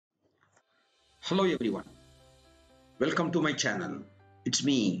Hello everyone, welcome to my channel. It's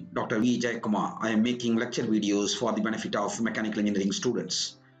me, Dr. Jayakumar. I am making lecture videos for the benefit of mechanical engineering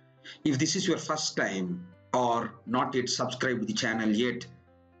students. If this is your first time or not yet subscribed to the channel yet,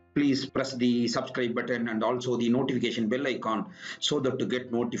 please press the subscribe button and also the notification bell icon so that to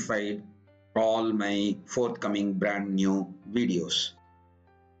get notified all my forthcoming brand new videos.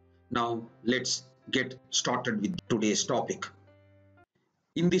 Now let's get started with today's topic.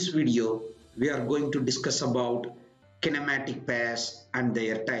 In this video, we are going to discuss about kinematic pairs and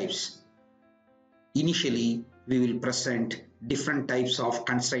their types. Initially, we will present different types of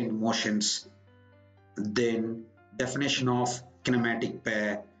constrained motions, then definition of kinematic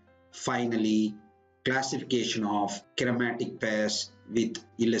pair, finally classification of kinematic pairs with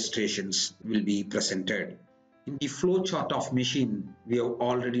illustrations will be presented. In the flowchart of machine, we have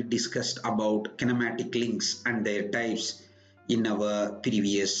already discussed about kinematic links and their types in our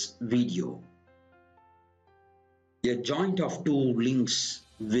previous video. A joint of two links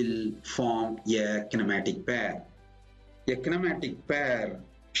will form a kinematic pair. A kinematic pair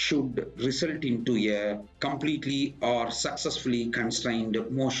should result into a completely or successfully constrained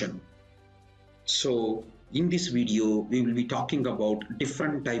motion. So in this video, we will be talking about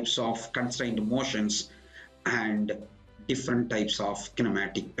different types of constrained motions and different types of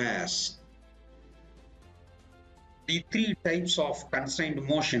kinematic pairs. The three types of constrained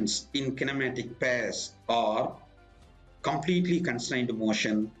motions in kinematic pairs are completely constrained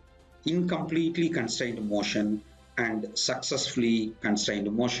motion, incompletely constrained motion, and successfully constrained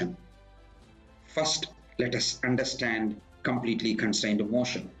motion. First, let us understand completely constrained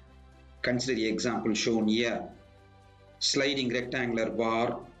motion. Consider the example shown here. Sliding rectangular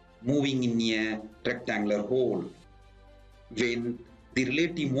bar moving in a rectangular hole. When the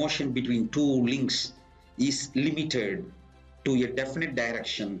relative motion between two links is limited to a definite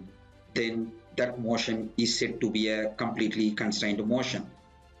direction, then that motion is said to be a completely constrained motion.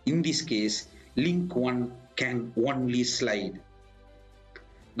 In this case, link 1 can only slide.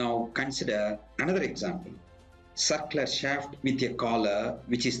 Now consider another example. Circular shaft with a collar,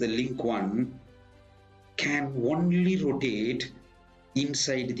 which is the link 1, can only rotate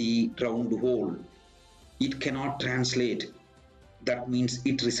inside the round hole. It cannot translate. That means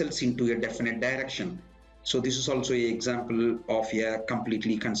it results into a definite direction. So this is also an example of a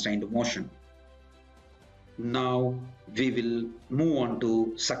completely constrained motion. Now we will move on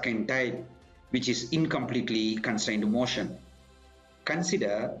to second type, which is incompletely constrained motion.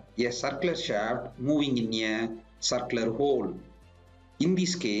 Consider a circular shaft moving in a circular hole. In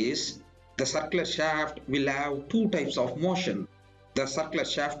this case, the circular shaft will have two types of motion. The circular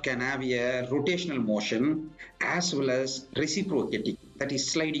shaft can have a rotational motion as well as reciprocating, that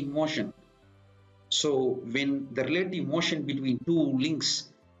is sliding motion. So when the relative motion between two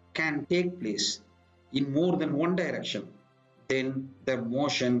links can take place in more than one direction, then the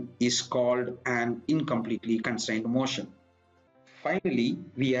motion is called an incompletely constrained motion. Finally,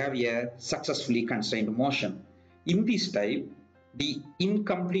 we have a successfully constrained motion. In this type, the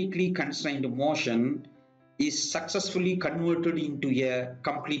incompletely constrained motion is successfully converted into a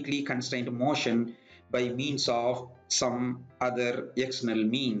completely constrained motion by means of some other external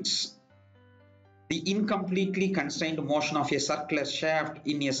means. The incompletely constrained motion of a circular shaft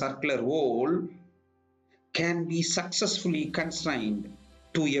in a circular hole can be successfully constrained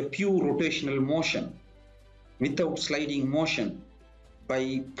to a pure rotational motion without sliding motion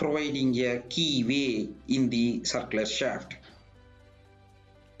by providing a key way in the circular shaft.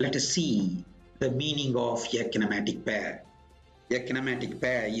 Let us see the meaning of a kinematic pair. A kinematic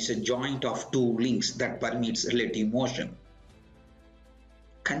pair is a joint of two links that permits relative motion.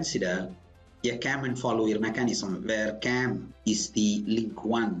 Consider a cam and follower mechanism where cam is the link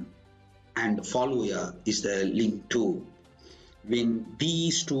 1 and follower is the link 2. When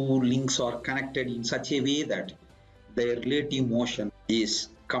these two links are connected in such a way that their relative motion is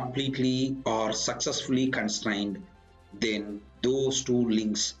completely or successfully constrained, then those two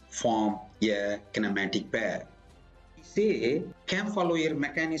links form a kinematic pair. We say cam follower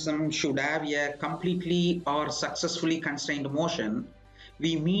mechanism should have a completely or successfully constrained motion.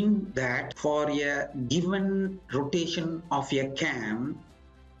 We mean that for a given rotation of a cam,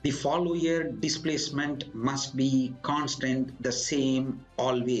 the follower displacement must be constant, the same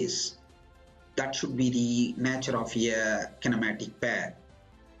always. That should be the nature of a kinematic pair.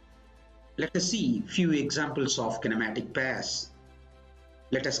 Let us see few examples of kinematic pairs.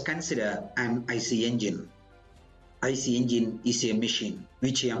 Let us consider an IC engine. IC engine is a machine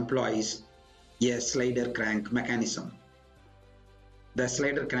which employs a slider crank mechanism. The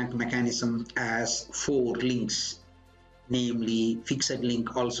slider crank mechanism has 4 links, namely fixed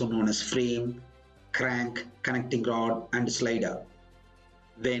link also known as frame, crank, connecting rod and slider.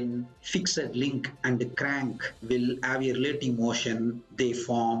 When fixed link and crank will have a relative motion, they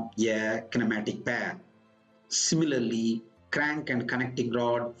form a kinematic pair. Similarly, crank and connecting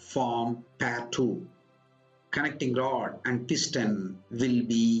rod form pair 2. Connecting rod and piston will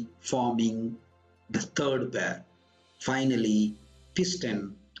be forming the third pair. Finally,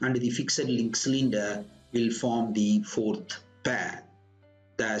 piston and the fixed link cylinder will form the fourth pair.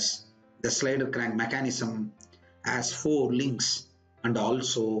 Thus, the slider crank mechanism has 4 links and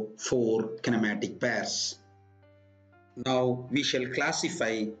also 4 kinematic pairs. Now we shall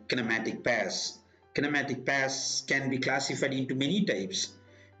classify kinematic pairs. Kinematic pairs can be classified into many types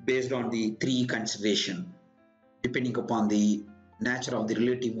based on the 3 considerations, depending upon the nature of the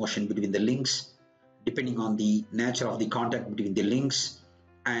relative motion between the links, depending on the nature of the contact between the links,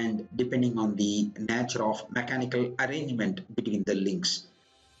 and depending on the nature of mechanical arrangement between the links.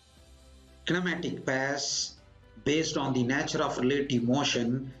 Kinematic pairs based on the nature of relative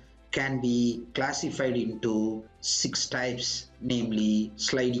motion can be classified into 6 types, namely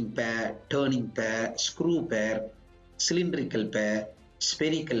sliding pair, turning pair, screw pair, cylindrical pair,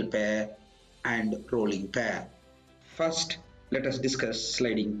 spherical pair, and rolling pair. First, let us discuss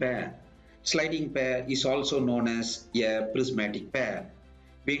sliding pair. Sliding pair is also known as a prismatic pair.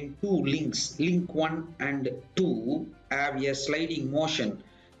 When 2 links, link 1 and 2, have a sliding motion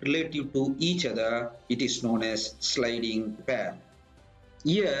relative to each other, it is known as sliding pair.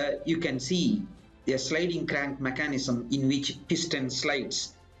 Here you can see a sliding crank mechanism in which piston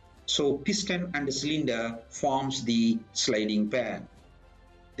slides. So piston and cylinder forms the sliding pair.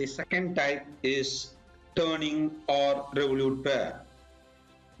 The second type is turning or revolute pair.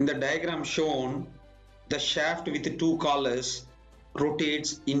 In the diagram shown, the shaft with 2 collars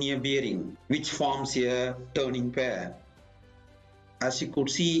rotates in a bearing, which forms a turning pair. As you could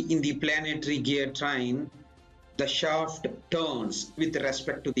see in the planetary gear train, the shaft turns with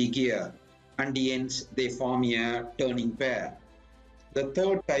respect to the gear, and hence they form a turning pair. The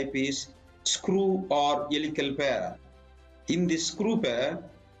third type is screw or helical pair. In this screw pair,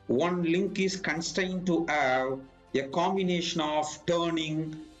 one link is constrained to have a combination of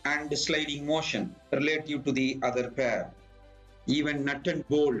turning and sliding motion relative to the other pair. Even nut and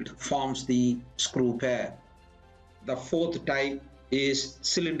bolt forms the screw pair. The fourth type is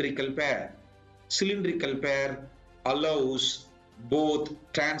cylindrical pair. Cylindrical pair allows both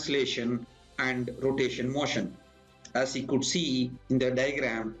translation and rotation motion. As you could see in the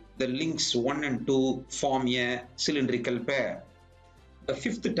diagram, the links 1 and 2 form a cylindrical pair. The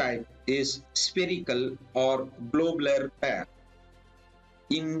fifth type is spherical or globular pair.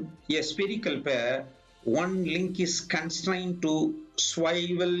 In a spherical pair, one link is constrained to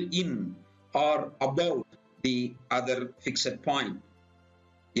swivel in or about the other fixed point.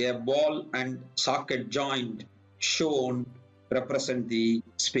 A ball and socket joint shown represent the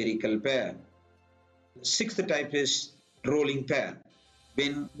spherical pair. Sixth type is rolling pair.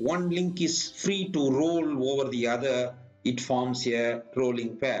 When one link is free to roll over the other, it forms a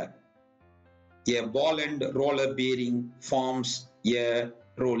rolling pair. A ball and roller bearing forms a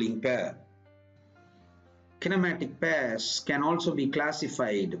rolling pair. Kinematic pairs can also be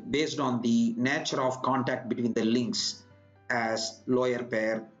classified based on the nature of contact between the links as lower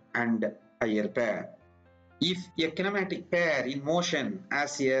pair and higher pair. If a kinematic pair in motion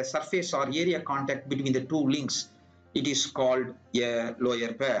has a surface or area contact between the 2 links, it is called a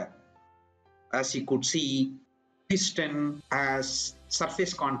lower pair. As you could see, piston has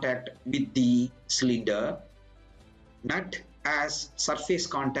surface contact with the cylinder, nut has surface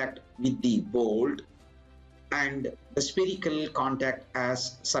contact with the bolt, and the spherical contact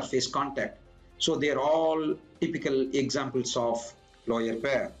has surface contact. So they are all typical examples of lower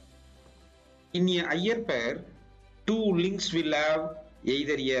pair. In a higher pair, 2 links will have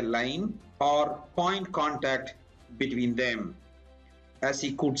either a line or point contact between them. As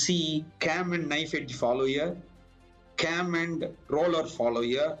you could see, cam and knife edge follower, cam and roller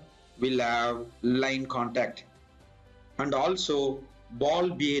follower will have line contact, and also ball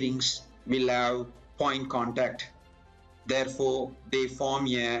bearings will have point contact. Therefore, they form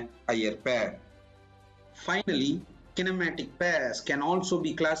a higher pair. Finally, kinematic pairs can also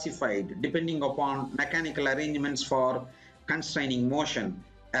be classified depending upon mechanical arrangements for constraining motion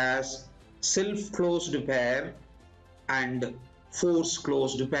as self-closed pair and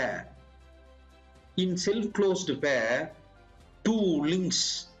force-closed pair. In self-closed pair, 2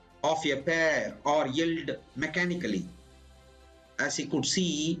 links of a pair are held mechanically. As you could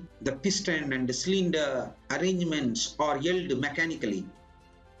see, the piston and the cylinder arrangements are held mechanically.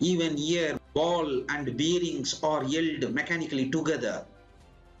 Even here, ball and bearings are held mechanically together.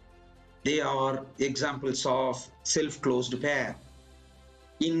 They are examples of self-closed pair.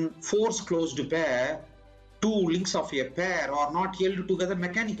 In force-closed pair, two links of a pair are not held together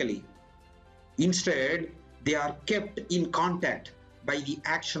mechanically. Instead, they are kept in contact by the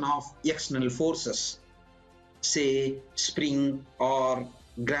action of external forces, say spring or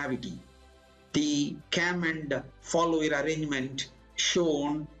gravity. The cam and follower arrangement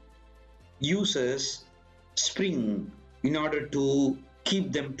shown uses spring in order to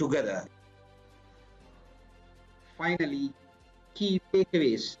keep them together. Finally, key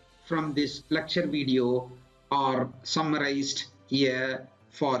takeaways from this lecture video are summarized here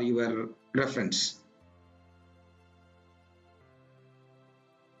for your reference.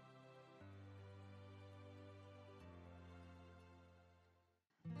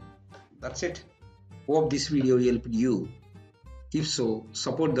 That's it. Hope this video helped you. If so,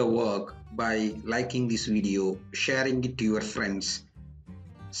 support the work by liking this video, sharing it to your friends,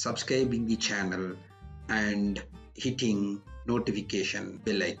 subscribing the channel and hitting notification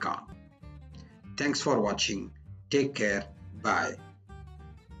bell icon. Thanks for watching. Take care. Bye.